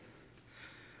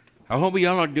I hope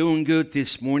y'all are doing good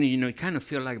this morning. You know, I kind of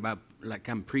feel like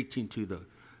I'm preaching to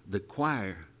the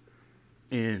choir,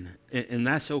 and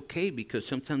that's okay because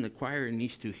sometimes the choir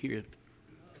needs to hear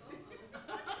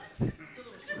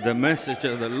the message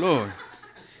of the Lord.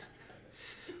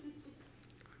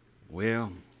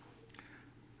 Well,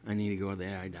 I need to go to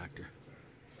the eye doctor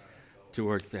to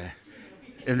work that,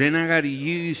 and then I got to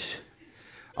use.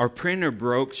 Our printer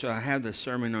broke, so I have the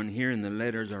sermon on here, and the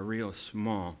letters are real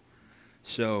small.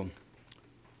 So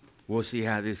we'll see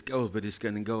how this goes, but it's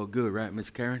going to go good, right, Miss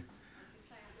Karen?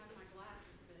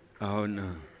 Oh,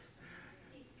 no.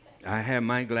 I have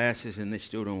my glasses, and they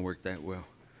still don't work that well.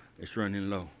 It's running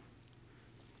low.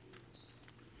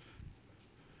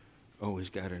 Oh, he's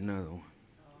got another one.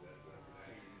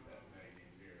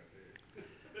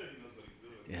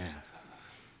 Yeah.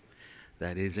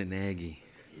 That is an Aggie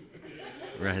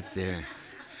right there.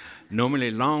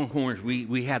 Normally, Longhorns,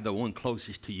 we have the one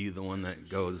closest to you, the one that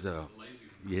goes up.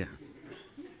 Yeah.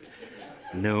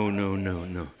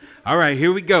 No. All right,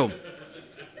 here we go.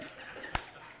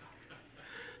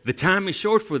 The time is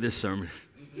short for this sermon,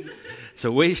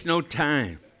 so waste no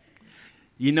time.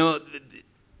 You know,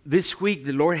 this week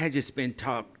the Lord had just been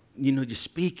just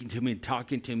speaking to me and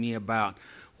talking to me about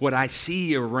what I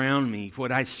see around me,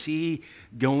 what I see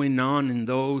going on in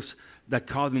those that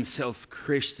call themselves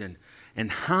Christian, and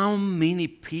how many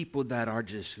people that are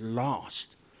just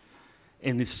lost.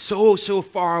 And it's so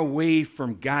far away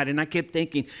from God. And I kept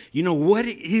thinking, you know, what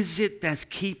is it that's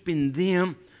keeping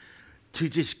them to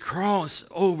just cross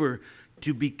over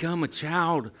to become a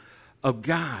child of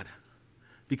God?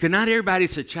 Because not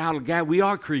everybody's a child of God. We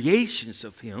are creations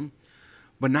of Him,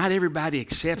 but not everybody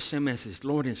accepts Him as His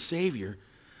Lord and Savior,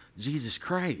 Jesus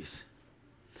Christ.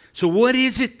 So what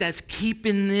is it that's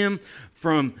keeping them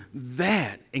from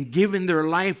that and giving their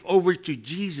life over to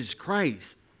Jesus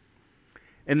Christ?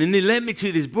 And then they led me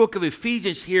to this book of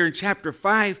Ephesians here in chapter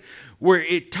 5, where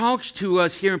it talks to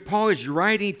us here, and Paul is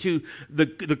writing to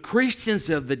the Christians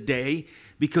of the day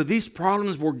because these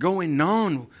problems were going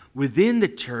on within the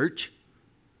church.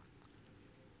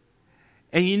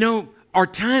 And you know, our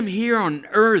time here on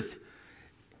earth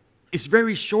is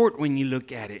very short when you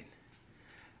look at it.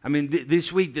 I mean,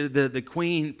 this week the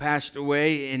Queen passed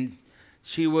away, and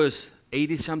she was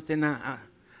 80-something,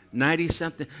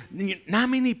 90-something. Not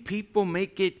many people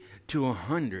make it to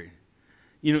 100.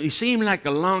 You know, it seems like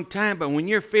a long time, but when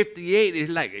you're 58,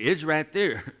 it's like, it's right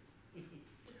there.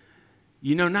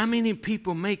 You know, not many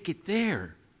people make it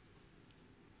there.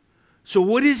 So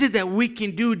what is it that we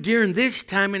can do during this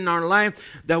time in our life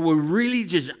that will really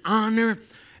just honor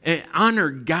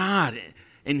God,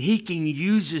 and He can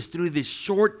use us through this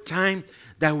short time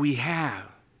that we have?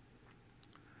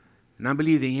 And I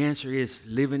believe the answer is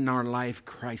living our life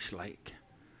Christ-like.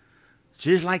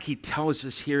 Just like He tells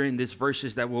us here in these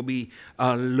verses that we'll be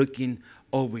looking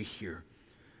over here.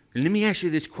 And let me ask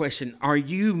you this question. Are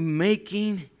you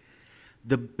making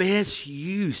the best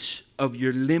use of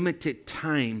your limited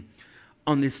time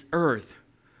on this earth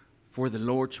for the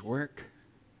Lord's work?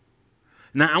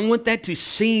 Now, I want that to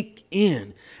sink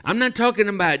in. I'm not talking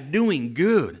about doing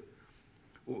good.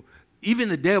 Even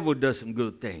the devil does some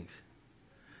good things.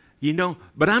 You know,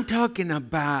 but I'm talking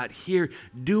about here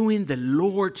doing the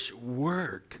Lord's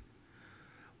work.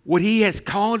 What He has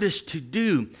called us to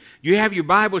do. You have your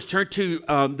Bibles, turn to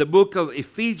the book of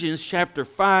Ephesians chapter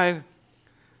 5.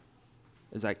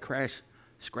 As I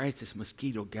scratch this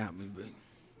mosquito got me.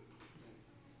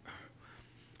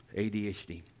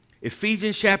 ADHD.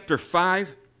 Ephesians chapter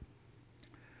 5,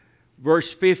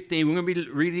 verse 15. We're going to be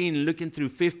reading and looking through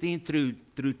 15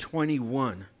 through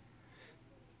 21.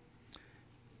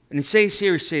 And it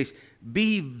says,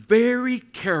 be very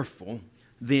careful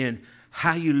then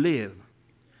how you live,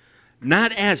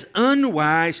 not as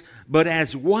unwise, but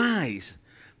as wise,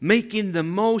 making the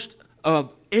most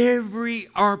of every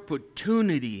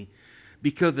opportunity,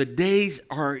 because the days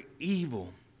are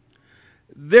evil.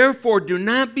 Therefore, do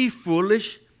not be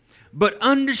foolish, but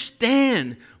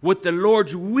understand what the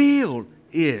Lord's will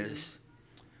is.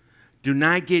 Do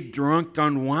not get drunk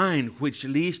on wine, which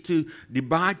leads to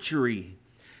debauchery.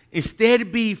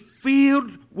 Instead, be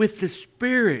filled with the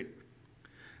Spirit.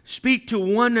 Speak to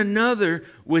one another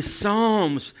with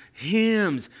psalms,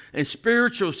 hymns, and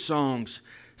spiritual songs.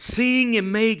 Sing and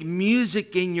make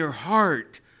music in your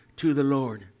heart to the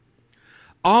Lord.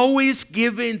 Always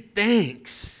giving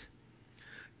thanks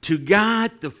to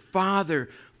God the Father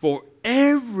for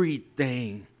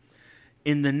everything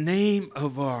in the name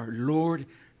of our Lord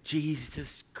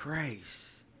Jesus Christ.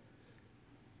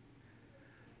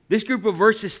 This group of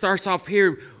verses starts off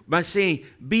here by saying,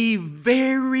 be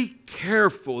very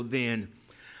careful then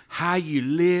how you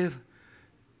live,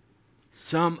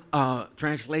 Some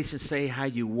translations say how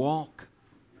you walk.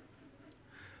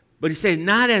 But he said,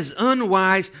 not as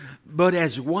unwise, but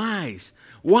as wise.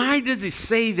 Why does it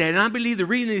say that? And I believe the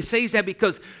reason it says that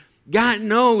because God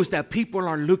knows that people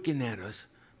are looking at us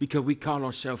because we call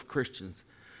ourselves Christians.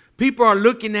 People are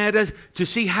looking at us to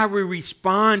see how we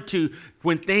respond to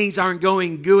when things aren't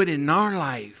going good in our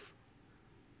life.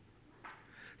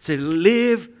 So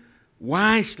live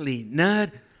wisely,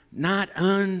 not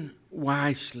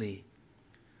unwisely.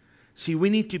 See,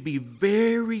 we need to be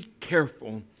very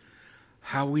careful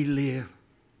how we live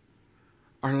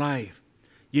our life.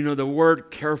 You know, the word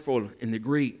careful in the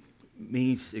Greek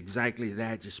means exactly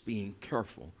that, just being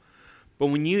careful. But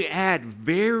when you add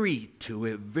very to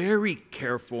it, very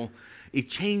careful,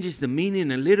 it changes the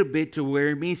meaning a little bit to where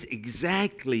it means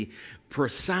exactly,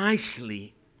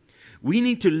 precisely. We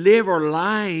need to live our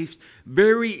lives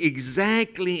very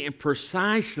exactly and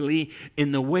precisely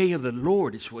in the way of the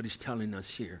Lord, is what he's telling us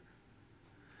here.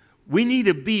 We need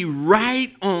to be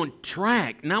right on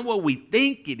track, not what we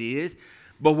think it is,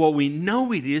 but what we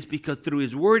know it is, because through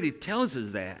his word it tells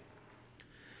us that.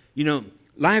 You know,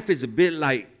 life is a bit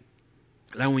like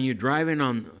when you're driving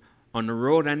on the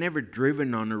road. I never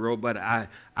driven on the road, but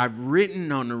I've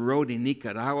ridden on the road in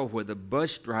Nicaragua where the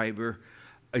bus driver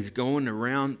is going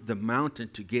around the mountain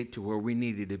to get to where we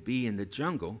needed to be in the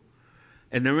jungle.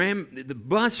 And the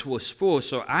bus was full,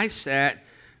 so I sat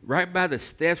right by the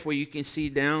steps where you can see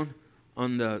down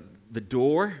on the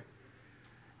door.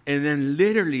 And then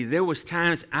literally there was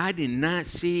times I did not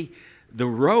see the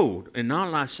road, and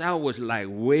all I saw was like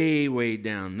way, way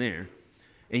down there.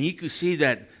 And you could see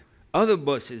that other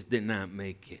buses did not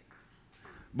make it.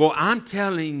 But I'm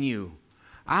telling you,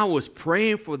 I was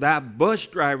praying for that bus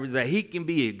driver that he can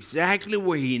be exactly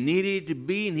where he needed to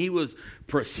be, and he was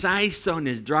precise on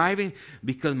his driving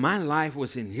because my life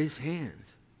was in his hands.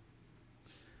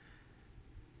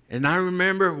 And I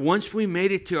remember once we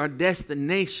made it to our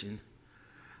destination,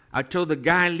 I told the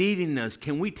guy leading us,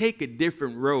 can we take a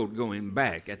different road going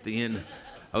back at the end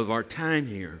of our time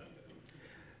here?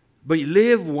 But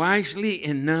live wisely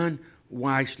and none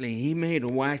wisely. He made a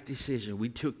wise decision. We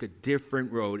took a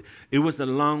different road. It was a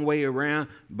long way around,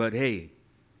 but hey,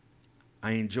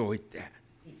 I enjoyed that.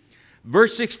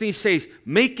 Verse 16 says,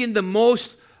 making the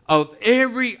most of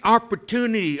every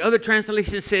opportunity. Other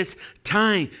translation says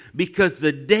time, because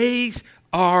the days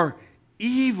are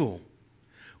evil.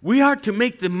 We are to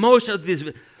make the most of this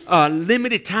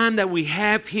limited time that we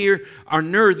have here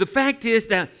on earth. The fact is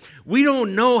that we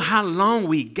don't know how long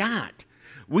we got.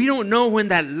 We don't know when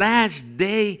that last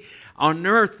day on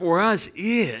earth for us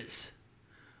is.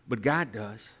 But God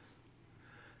does.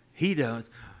 He does.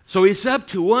 So it's up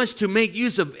to us to make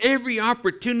use of every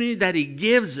opportunity that he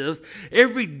gives us,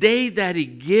 every day that he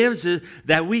gives us,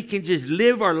 that we can just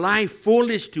live our life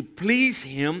foolish to please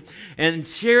him and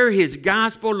share his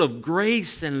gospel of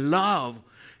grace and love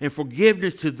and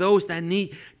forgiveness to those that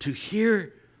need to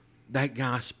hear that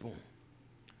gospel.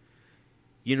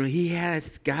 You know,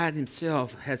 God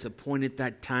himself has appointed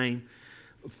that time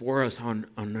for us on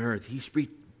earth. He's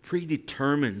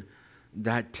predetermined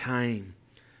that time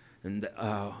and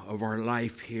of our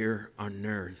life here on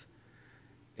earth.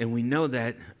 And we know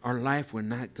that our life will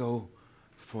not go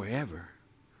forever.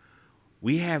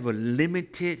 We have a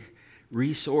limited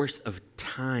resource of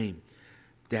time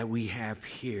that we have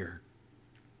here.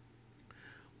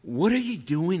 What are you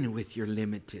doing with your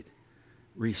limited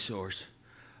resource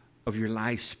of your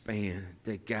lifespan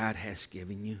that God has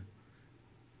given you?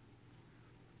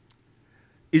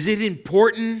 Is it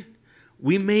important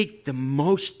we make the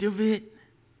most of it?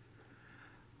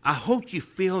 I hope you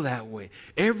feel that way.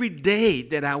 Every day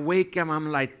that I wake up,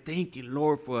 I'm like, thank you,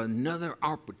 Lord, for another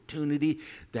opportunity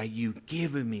that you've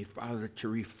given me, Father, to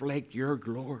reflect your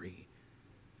glory.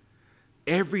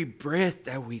 Every breath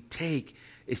that we take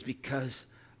is because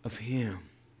of him.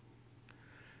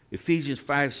 Ephesians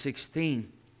 5:16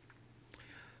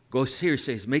 goes here,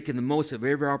 says, making the most of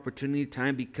every opportunity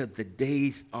time because the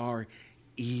days are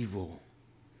evil.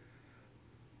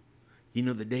 You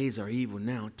know, the days are evil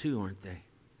now too, aren't they?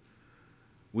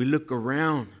 We look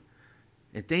around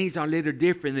and things are a little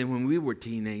different than when we were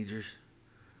teenagers.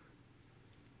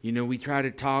 You know, we try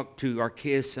to talk to our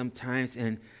kids sometimes,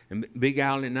 and Big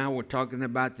Al and I were talking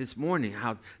about this morning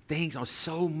how things are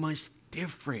so much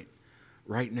different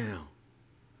right now.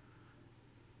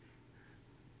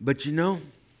 But you know,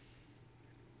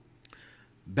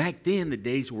 back then the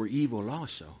days were evil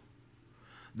also.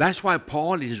 That's why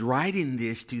Paul is writing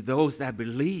this to those that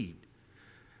believed,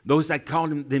 those that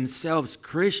called themselves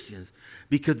Christians,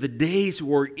 because the days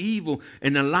were evil.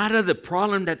 And a lot of the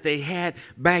problem that they had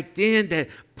back then that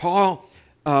Paul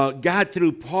God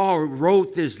through Paul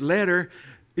wrote this letter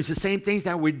is the same things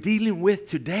that we're dealing with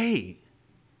today.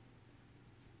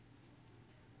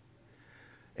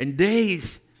 And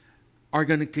days are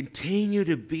going to continue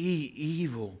to be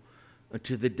evil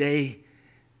until the day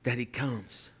that He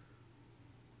comes.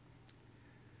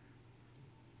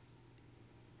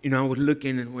 You know, I was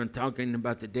looking, when talking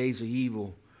about the days of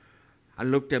evil, I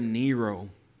looked up Nero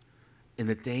and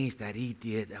the things that he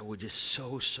did that were just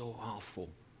so awful.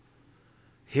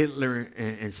 Hitler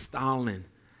and Stalin,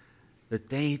 the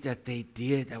things that they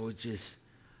did that were just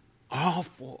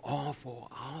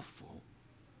awful.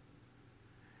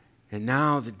 And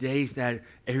now the days that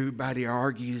everybody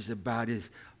argues about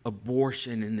is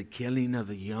abortion and the killing of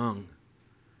the young.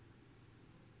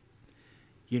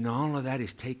 You know, all of that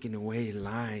is taking away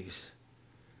lives.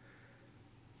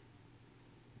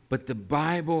 But the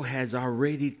Bible has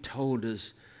already told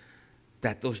us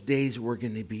that those days were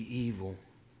going to be evil.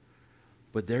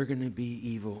 But they're going to be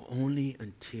evil only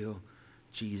until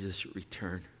Jesus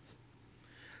returns.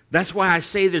 That's why I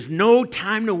say there's no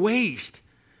time to waste.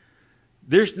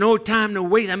 There's no time to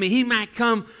waste. I mean, He might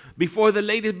come before the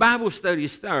latest Bible study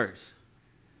starts.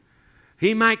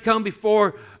 He might come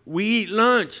before we eat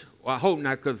lunch. Well, I hope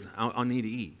not, because I'll need to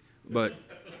eat. But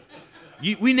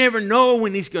we never know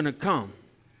when He's going to come.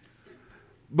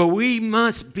 But we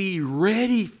must be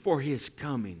ready for His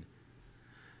coming.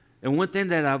 And one thing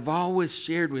that I've always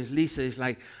shared with Lisa is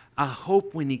like, I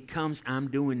hope when He comes, I'm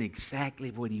doing exactly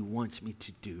what He wants me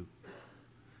to do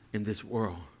in this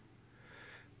world.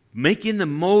 Making the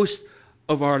most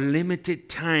of our limited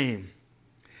time.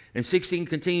 And 16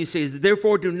 continues, says,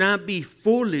 therefore do not be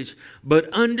foolish, but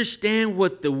understand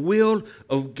what the will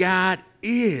of God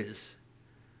is.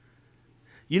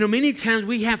 You know, many times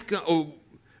we have,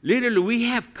 literally we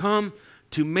have come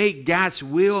to make God's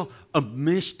will a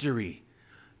mystery.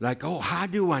 Like, oh, how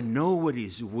do I know what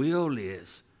His will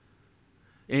is?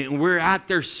 And we're out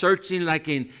there searching like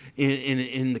in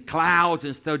the clouds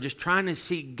and stuff, just trying to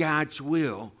see God's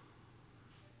will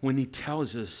when He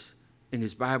tells us in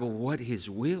His Bible what His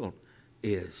will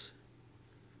is.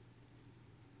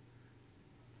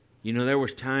 You know, there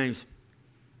was times,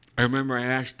 I remember I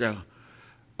asked a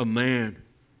man,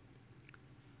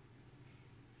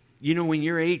 you know, when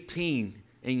you're 18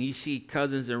 and you see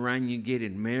cousins around you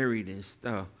getting married and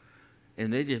stuff,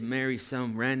 and they just marry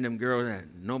some random girl that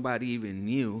nobody even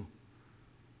knew,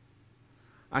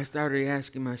 I started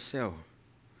asking myself,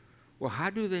 well, how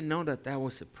do they know that that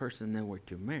was the person they were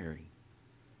to marry?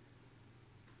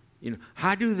 You know,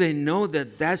 how do they know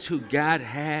that that's who God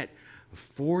had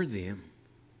for them?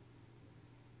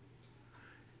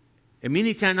 And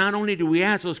many times, not only do we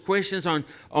ask those questions on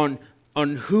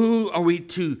who are we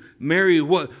to marry,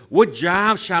 what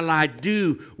job shall I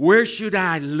do, where should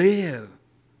I live?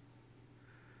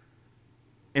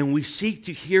 And we seek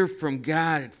to hear from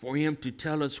God for Him to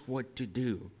tell us what to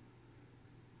do.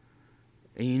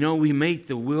 And you know, we make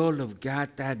the will of God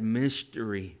that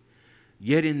mystery.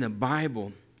 Yet in the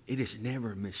Bible, it is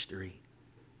never a mystery.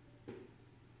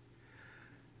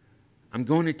 I'm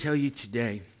going to tell you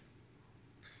today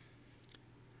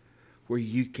where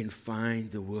you can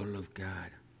find the will of God.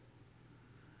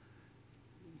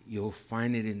 You'll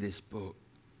find it in this book,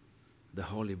 the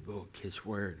Holy Book, His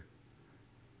Word.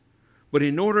 But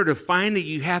in order to find it,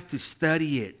 you have to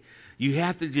study it. You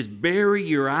have to just bury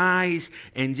your eyes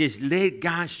and just let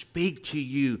God speak to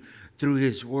you through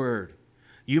His Word.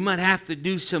 You might have to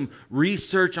do some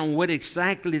research on what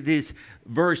exactly this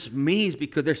verse means,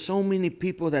 because there's so many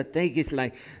people that think it's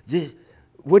like, just,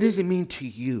 what does it mean to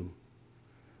you?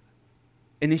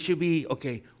 And it should be,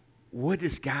 okay, what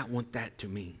does God want that to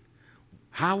mean?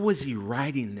 How was He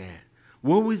writing that?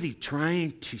 What was He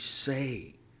trying to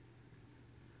say?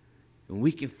 And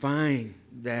we can find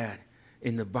that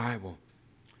in the Bible.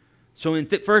 So in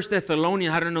 1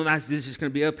 Thessalonians, I don't know if this is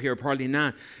going to be up here, probably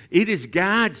not. It is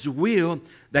God's will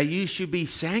that you should be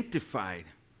sanctified.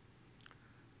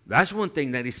 That's one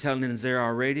thing that He's telling us there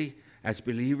already as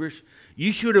believers.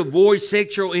 You should avoid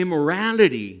sexual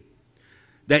immorality.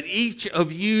 That each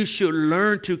of you should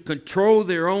learn to control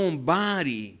their own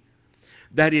body,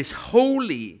 that is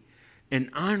holy and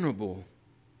honorable,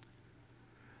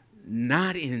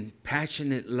 not in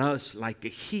passionate lust like a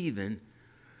heathen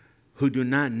who do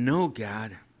not know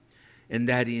God, and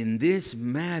that in this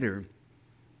matter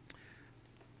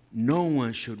no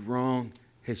one should wrong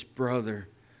his brother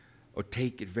or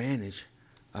take advantage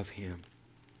of him.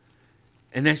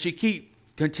 And as you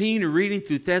continue reading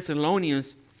through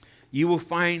Thessalonians, you will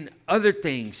find other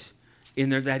things in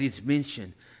there that is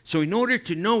mentioned, So in order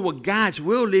to know what God's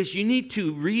will is, you need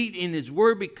to read in His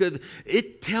Word, because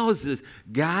it tells us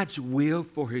God's will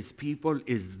for His people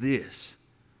is this.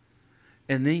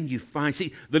 And then you find,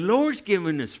 see, the Lord's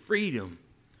given us freedom.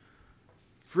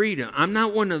 Freedom. I'm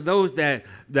not one of those that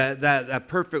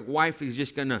perfect wife is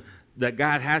just going to, that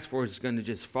God has for us is going to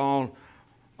just fall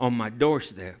on my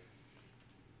doorstep.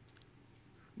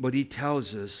 But He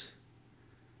tells us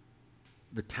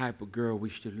the type of girl we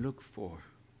should look for.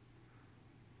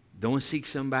 Don't seek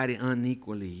somebody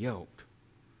unequally yoked,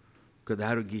 because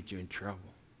that'll get you in trouble.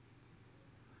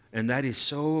 And that is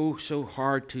so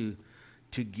hard to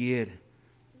get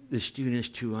the students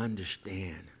to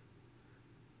understand.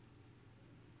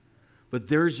 But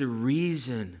there's a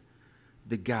reason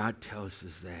that God tells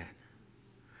us that.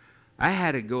 I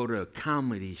had to go to a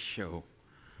comedy show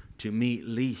to meet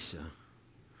Lisa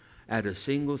at a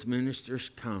singles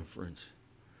ministers conference.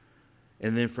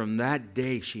 And then from that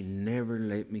day, she never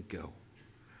let me go.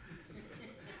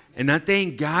 And I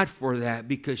thank God for that,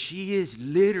 because she is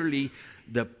literally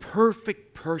the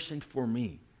perfect person for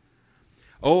me.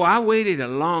 Oh, I waited a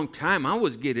long time. I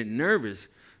was getting nervous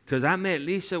because I met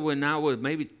Lisa when I was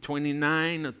maybe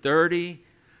 29 or 30.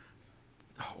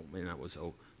 Oh, man, I was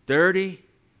old. 30.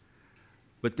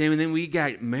 But then we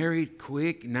got married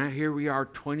quick. Now here we are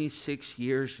 26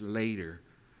 years later.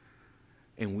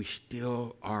 And we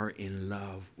still are in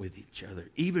love with each other,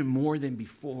 even more than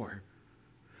before.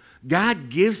 God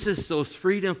gives us those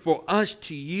freedom for us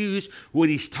to use what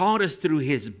He's taught us through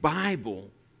His Bible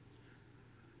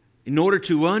in order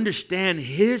to understand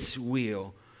His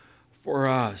will for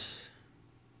us.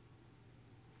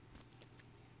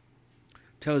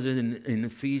 It tells us in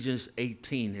Ephesians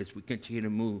 18, as we continue to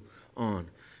move on.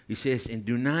 He says, and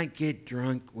do not get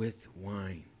drunk with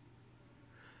wine.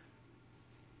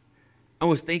 I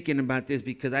was thinking about this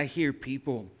because I hear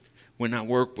people when I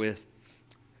work with,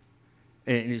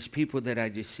 and it's people that I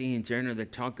just see in general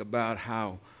that talk about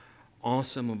how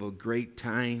awesome of a great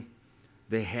time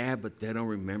they have, but they don't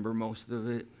remember most of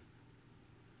it.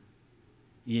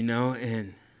 You know,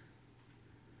 and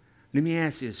let me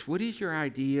ask this. What is your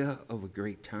idea of a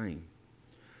great time?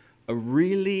 A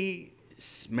really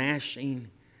smashing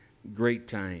great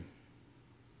time.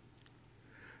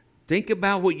 Think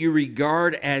about what you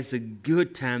regard as a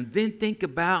good time. Then think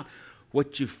about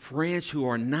what your friends who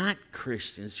are not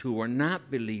Christians, who are not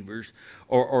believers,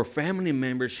 or family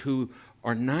members who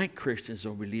are not Christians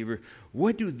or believers,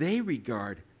 what do they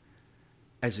regard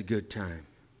as a good time?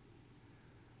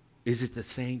 Is it the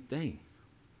same thing?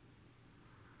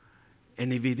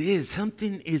 And if it is,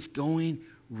 something is going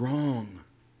wrong.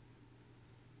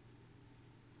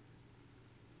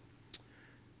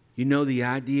 You know, the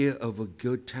idea of a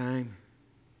good time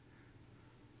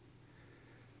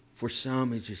for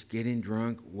some is just getting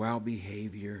drunk, wild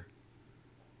behavior.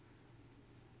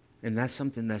 And that's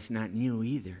something that's not new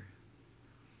either.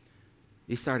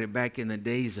 It started back in the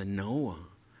days of Noah.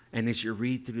 And as you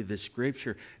read through the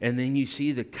scripture, and then you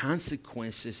see the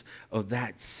consequences of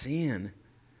that sin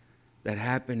that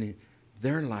happened in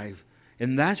their life.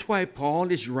 And that's why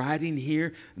Paul is writing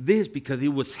here this, because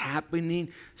it was happening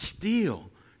still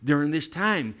during this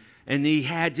time. And he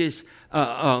had just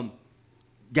gotten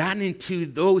into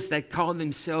those that called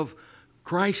themselves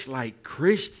Christ-like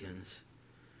Christians.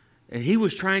 And he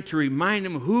was trying to remind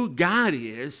them who God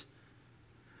is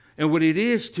and what it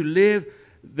is to live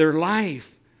their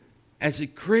life as a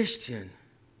Christian.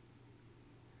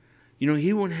 You know,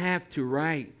 he wouldn't have to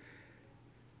write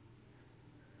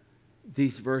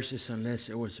these verses unless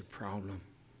there was a problem.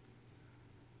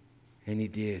 And he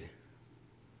did.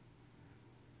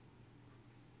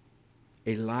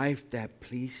 A life that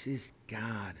pleases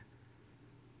God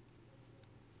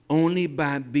only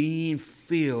by being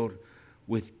filled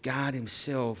with God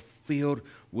Himself, filled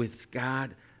with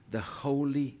God the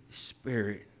Holy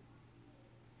Spirit.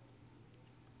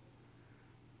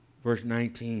 Verse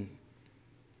 19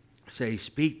 says,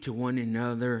 speak to one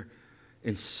another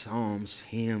in psalms,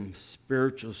 hymns,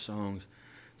 spiritual songs.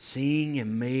 Sing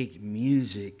and make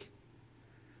music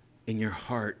in your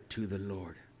heart to the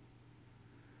Lord.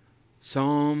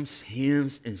 Psalms,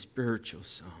 hymns, and spiritual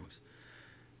songs.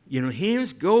 You know,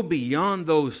 hymns go beyond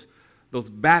those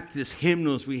Baptist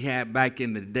hymnals we had back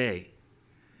in the day.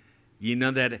 You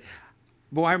know that,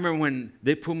 boy, I remember when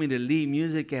they put me to lead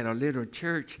music at our little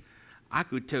church, I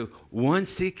could tell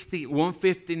 160,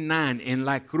 159 in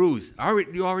La Cruz.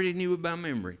 You already knew about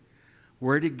memory.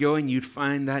 Where to go and you'd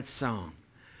find that song.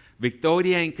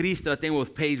 Victoria en Cristo, I think, was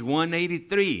page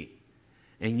 183.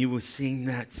 And you would sing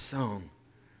that song.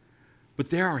 But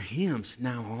there are hymns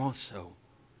now also.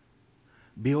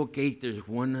 Bill Gaither is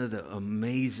one of the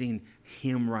amazing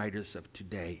hymn writers of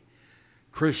today.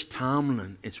 Chris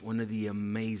Tomlin is one of the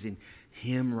amazing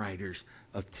hymn writers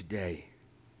of today.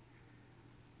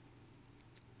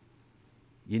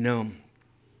 You know,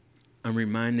 I'm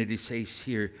reminded, it says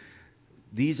here,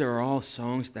 these are all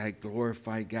songs that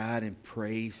glorify God and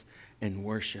praise and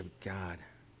worship God.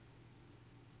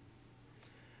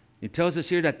 It tells us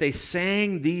here that they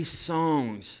sang these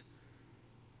songs.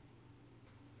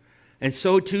 And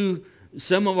so too,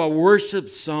 some of our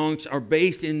worship songs are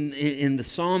based in the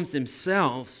Psalms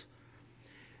themselves.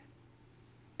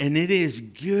 And it is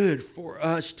good for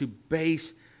us to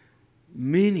base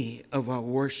many of our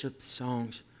worship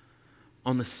songs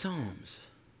on the Psalms.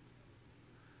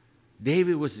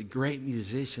 David was a great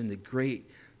musician, the great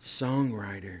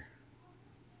songwriter.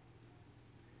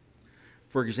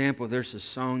 For example, there's a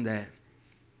song that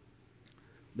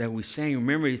we sang.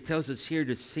 Remember, he tells us here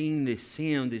to sing this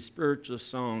hymn, these spiritual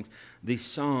songs, these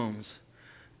psalms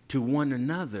to one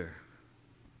another.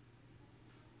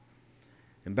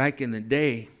 And back in the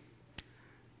day,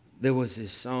 there was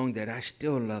this song that I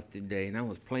still love today, and I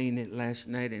was playing it last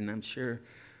night, and I'm sure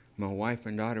my wife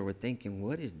and daughter were thinking,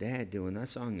 what is Dad doing? That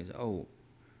song is old.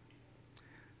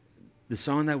 The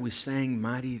song that we sang,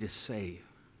 Mighty to Save.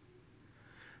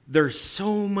 There's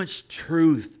so much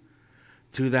truth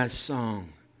to that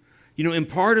song. You know, and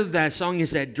part of that song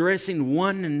is addressing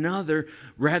one another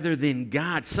rather than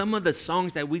God. Some of the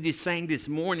songs that we just sang this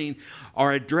morning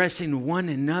are addressing one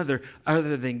another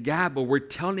other than God, but we're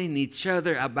telling each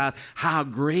other about how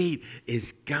great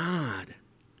is God.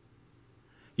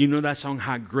 You know that song,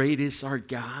 How Great Is Our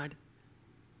God?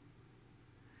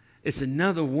 It's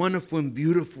another wonderful and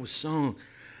beautiful song.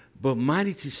 But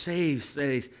Mighty to Save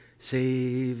says,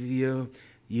 Savior,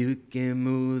 you can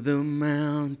move the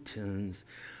mountains.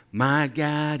 My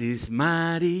God is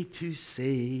mighty to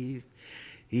save.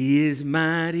 He is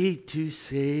mighty to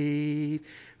save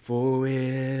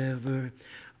forever.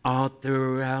 All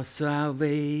throughout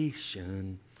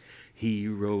salvation, He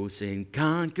rose and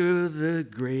conquered the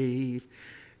grave.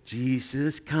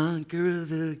 Jesus conquered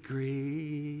the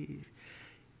grave.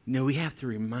 You know, we have to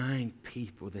remind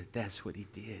people that that's what He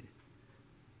did.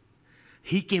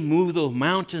 He can move those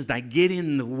mountains that get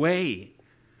in the way.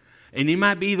 And it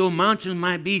might be, those mountains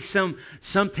might be some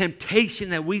temptation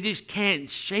that we just can't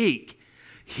shake.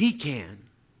 He can.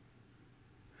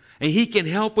 And He can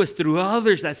help us through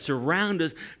others that surround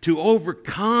us to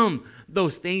overcome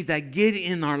those things that get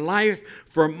in our life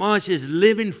from us is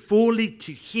living fully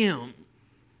to Him.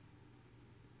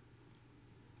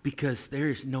 Because there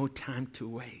is no time to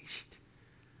waste.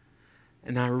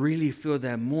 And I really feel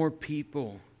that more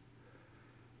people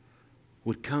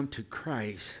would come to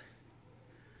Christ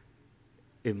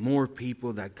if more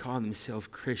people that call themselves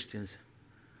Christians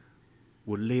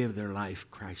would live their life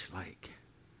Christ-like.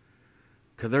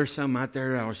 Because there's some out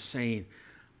there that are saying,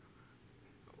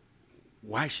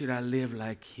 why should I live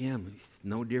like Him? He's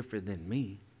no different than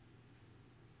me.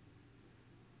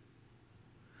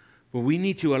 But we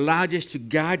need to allow just to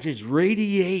God just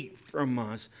radiate from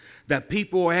us, that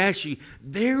people ask you,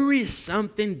 there is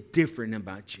something different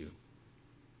about you.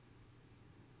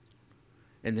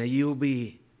 And that you'll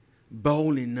be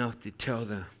bold enough to tell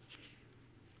them,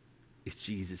 it's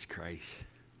Jesus Christ.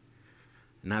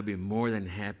 And I'll be more than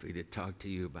happy to talk to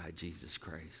you about Jesus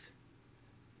Christ.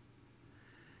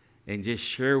 And just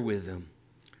share with them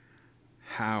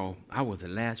how I was the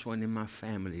last one in my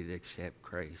family to accept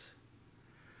Christ.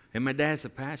 And my dad's a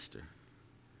pastor.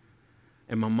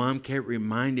 And my mom kept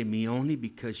reminding me only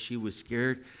because she was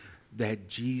scared that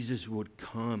Jesus would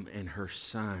come and her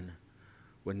son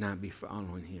would not be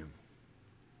following Him.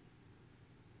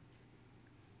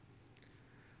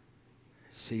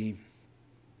 See,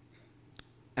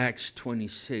 Acts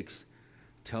 26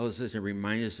 tells us and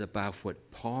reminds us about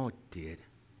what Paul did.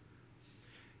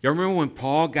 You remember when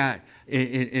Paul got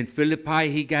in Philippi,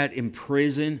 he got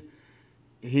imprisoned,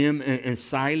 him and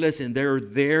Silas, and they were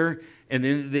there, and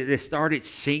then they started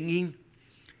singing,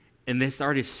 and they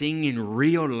started singing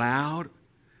real loud.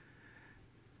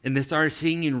 And they started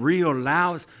singing real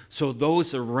loud so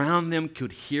those around them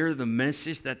could hear the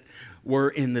message that were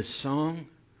in the song.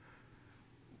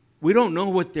 We don't know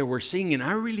what they were singing.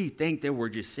 I really think they were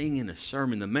just singing a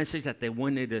sermon, the message that they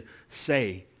wanted to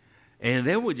say. And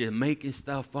they were just making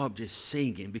stuff up, just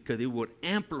singing, because it would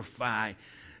amplify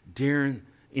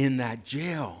in that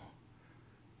jail.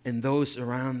 And those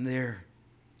around there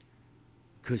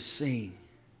could sing.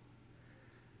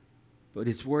 But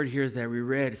this word here that we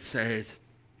read says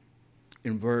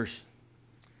in verse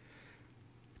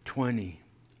 20,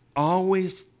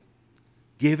 always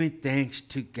giving thanks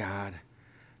to God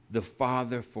the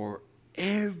Father for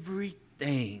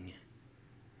everything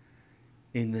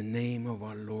in the name of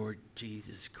our Lord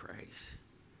Jesus Christ.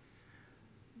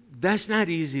 That's not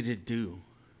easy to do.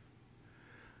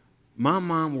 My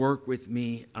mom worked with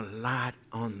me a lot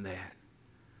on that.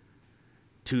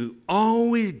 To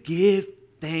always give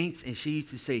thanks, and she used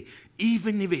to say,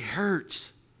 even if it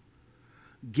hurts,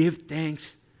 give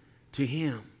thanks to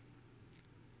Him.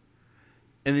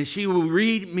 And then she will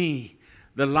read me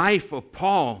the life of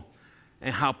Paul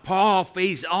and how Paul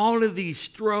faced all of these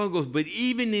struggles, but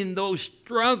even in those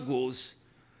struggles,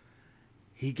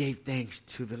 he gave thanks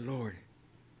to the Lord.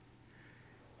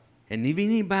 And if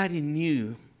anybody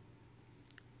knew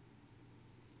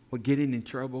what getting in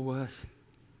trouble was,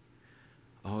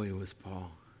 oh, it was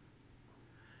Paul.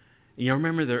 You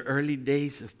remember the early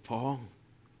days of Paul?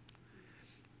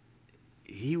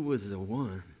 He was the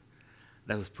one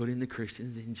that was putting the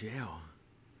Christians in jail.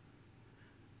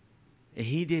 And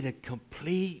he did a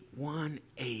complete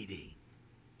 180.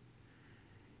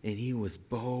 And he was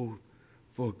bold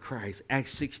for Christ.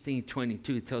 Acts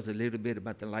 16:22 tells a little bit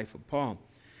about the life of Paul.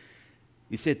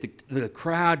 He said the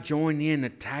crowd joined in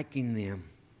attacking them.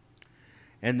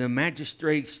 And the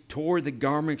magistrates tore the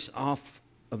garments off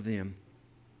of them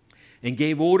and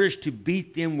gave orders to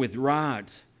beat them with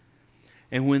rods.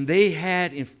 And when they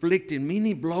had inflicted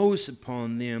many blows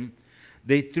upon them,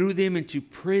 they threw them into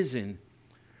prison,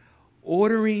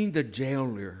 ordering the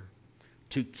jailer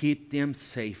to keep them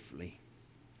safely.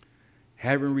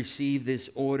 Having received this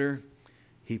order,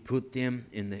 he put them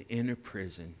in the inner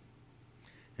prison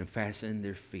and fastened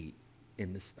their feet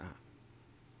in the stocks.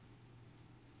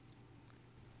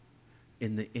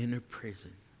 In the inner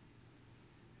prison.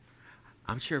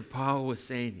 I'm sure Paul was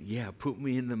saying, yeah, put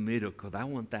me in the middle, because I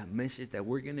want that message that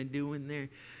we're going to do in there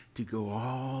to go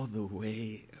all the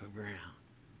way around.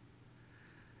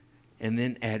 And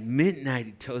then at midnight,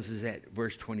 it tells us at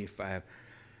verse 25,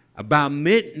 about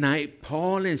midnight,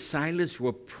 Paul and Silas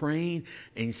were praying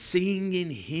and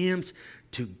singing hymns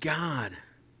to God.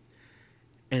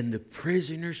 And the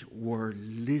prisoners were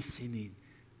listening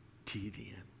to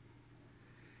them.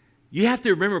 You have to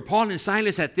remember, Paul and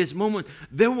Silas at this moment,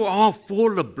 they were all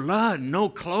full of blood, no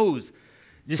clothes,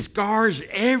 just scars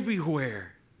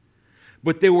everywhere.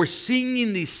 But they were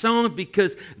singing these songs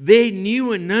because they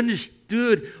knew and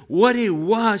understood what it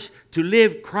was to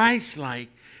live Christ-like.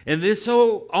 And they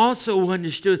also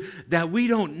understood that we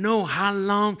don't know how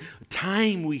long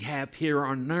time we have here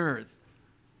on earth.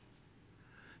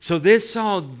 So they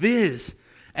saw this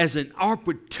as an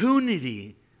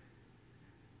opportunity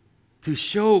to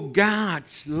show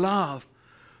God's love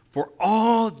for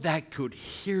all that could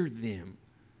hear them.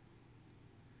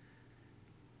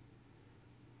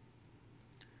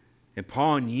 And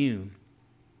Paul knew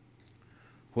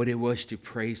what it was to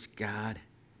praise God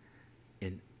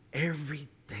in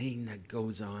everything that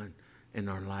goes on in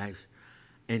our lives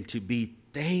and to be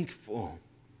thankful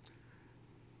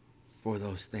for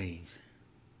those things.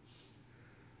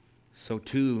 So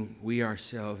too, we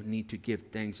ourselves need to give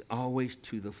thanks always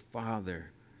to the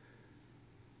Father,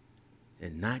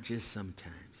 and not just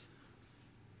sometimes.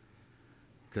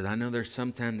 Because I know there's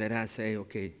sometimes that I say,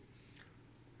 okay,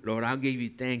 Lord, I'll give you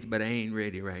thanks, but I ain't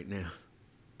ready right now.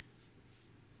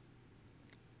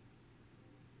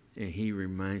 And He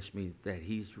reminds me that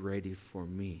He's ready for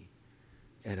me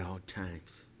at all times.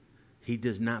 He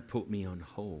does not put me on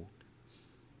hold.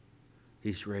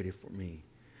 He's ready for me.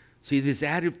 See, this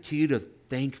attitude of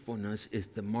thankfulness is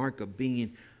the mark of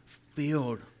being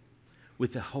filled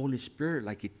with the Holy Spirit,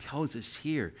 like it tells us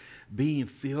here, being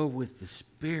filled with the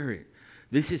Spirit.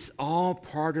 This is all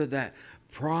part of that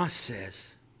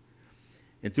process.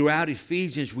 And throughout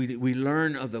Ephesians, we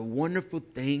learn of the wonderful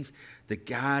things that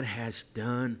God has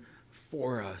done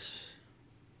for us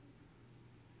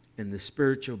and the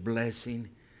spiritual blessing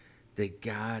that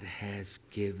God has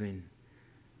given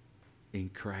in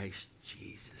Christ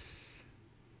Jesus.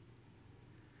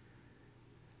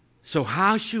 So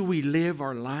how should we live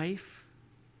our life?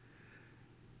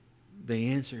 The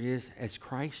answer is as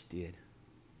Christ did.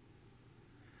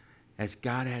 As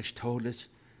God has told us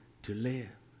to live.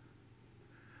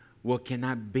 Well, can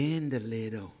I bend a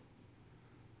little?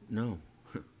 No.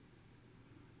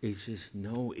 It's just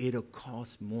no, it'll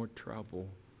cause more trouble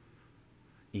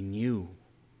in you.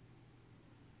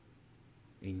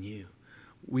 In you.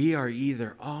 We are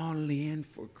either all in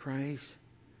for Christ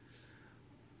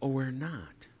or we're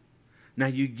not. Now,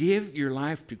 you give your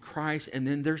life to Christ, and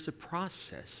then there's a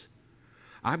process.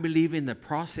 I believe in the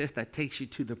process that takes you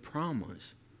to the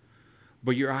promise.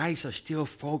 But your eyes are still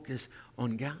focused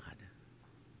on God.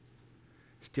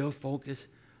 Still focused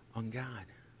on God.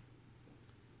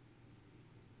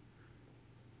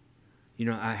 You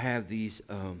know, I have these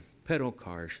pedal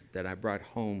cars that I brought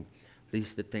home, at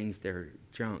least the things that are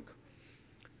junk.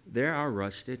 They are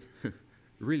rusted,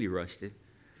 really rusted.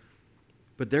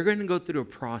 But they're going to go through a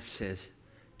process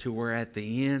to where at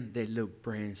the end they look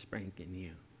brand spanking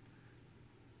new.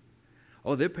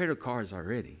 Oh, they're pedal cars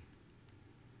already.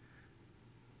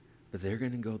 But they're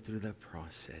going to go through that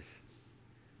process.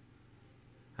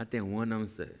 I think one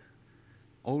of them's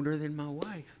older than my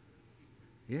wife.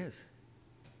 Yes.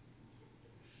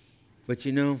 But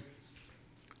you know,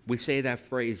 we say that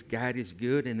phrase, God is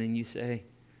good, and then you say,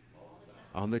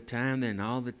 all the time, then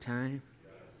all the time.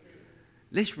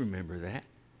 Let's remember that.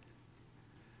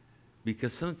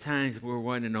 Because sometimes we're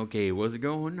wondering, okay, what's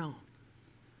going on?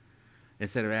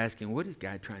 Instead of asking, what is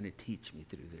God trying to teach me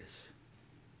through this?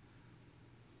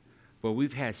 But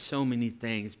we've had so many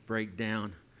things break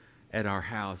down at our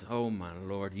house. Oh, my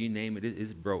Lord, you name it,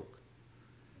 it's broke.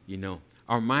 You know,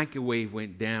 our microwave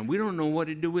went down. We don't know what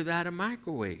to do without a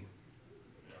microwave.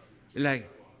 Like,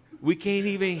 we can't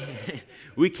even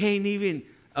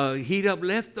heat up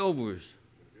leftovers.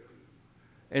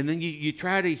 And then you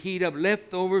try to heat up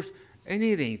leftovers, and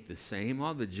it ain't the same.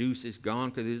 All the juice is gone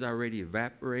because it's already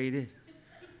evaporated.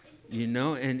 You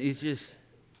know, and it's just,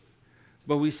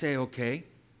 but we say, okay.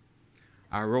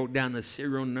 I wrote down the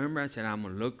serial number. I said, I'm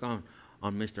going to look on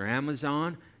Mr.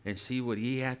 Amazon and see what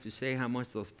he has to say, how much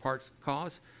those parts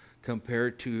cost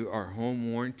compared to our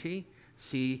home warranty,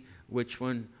 see which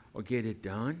one will get it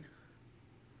done.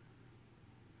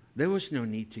 There was no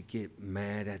need to get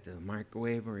mad at the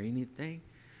microwave or anything.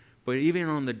 But even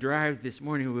on the drive this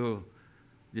morning, we were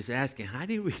just asking, how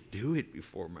did we do it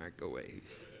before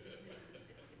microwaves?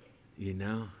 You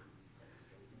know?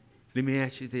 Let me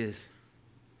ask you this.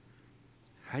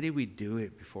 How did we do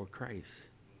it before Christ?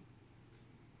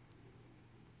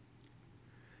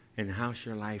 And how's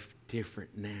your life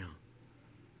different now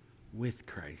with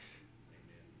Christ?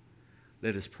 Amen.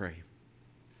 Let us pray.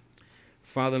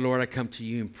 Father, Lord, I come to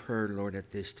you in prayer, Lord,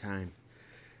 at this time.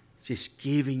 Just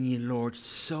giving you, Lord,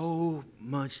 so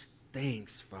much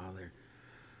thanks, Father,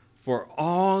 for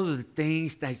all the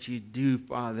things that you do,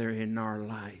 Father, in our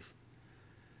lives.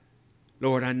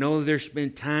 Lord, I know there's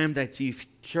been time that you've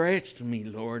stretched me,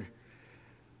 Lord,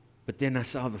 but then I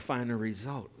saw the final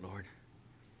result, Lord.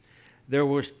 There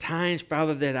was times,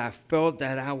 Father, that I felt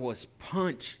that I was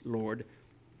punched, Lord,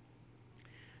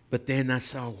 but then I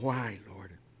saw why,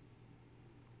 Lord.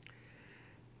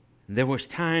 And there was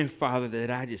times, Father,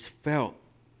 that I just felt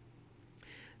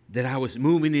that I was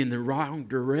moving in the wrong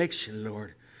direction,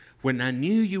 Lord, when I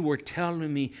knew you were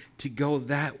telling me to go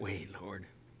that way, Lord.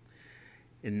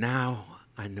 And now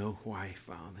I know why,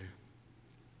 Father.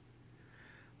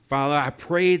 Father, I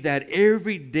pray that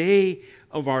every day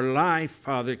of our life,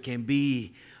 Father, can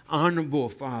be honorable,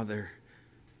 Father,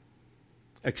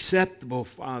 acceptable,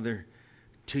 Father,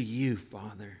 to you,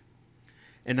 Father.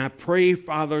 And I pray,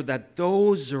 Father, that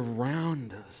those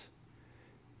around us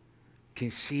can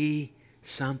see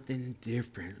something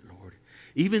different, Lord.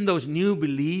 Even those new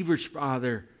believers,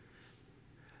 Father,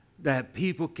 that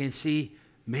people can see,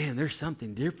 man, there's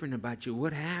something different about you.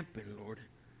 What happened, Lord?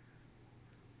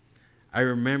 I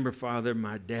remember, Father,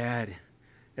 my dad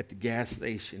at the gas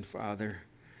station, Father,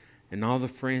 and all the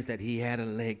friends that he had to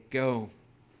let go.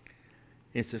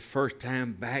 It's the first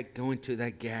time back going to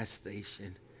that gas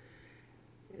station.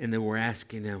 And they were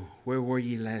asking him, where were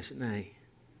you last night?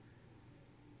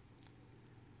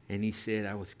 And he said,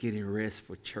 I was getting rest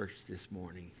for church this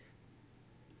morning.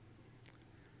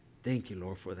 Thank you,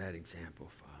 Lord, for that example,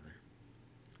 Father.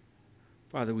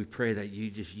 Father, we pray that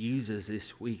you just use us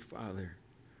this week, Father,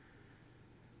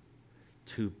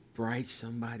 to brighten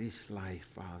somebody's life,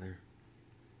 Father,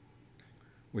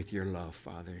 with your love,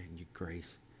 Father, and your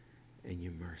grace and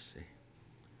your mercy.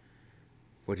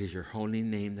 What is your holy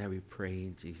name that we pray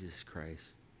in Jesus Christ?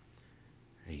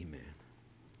 Amen.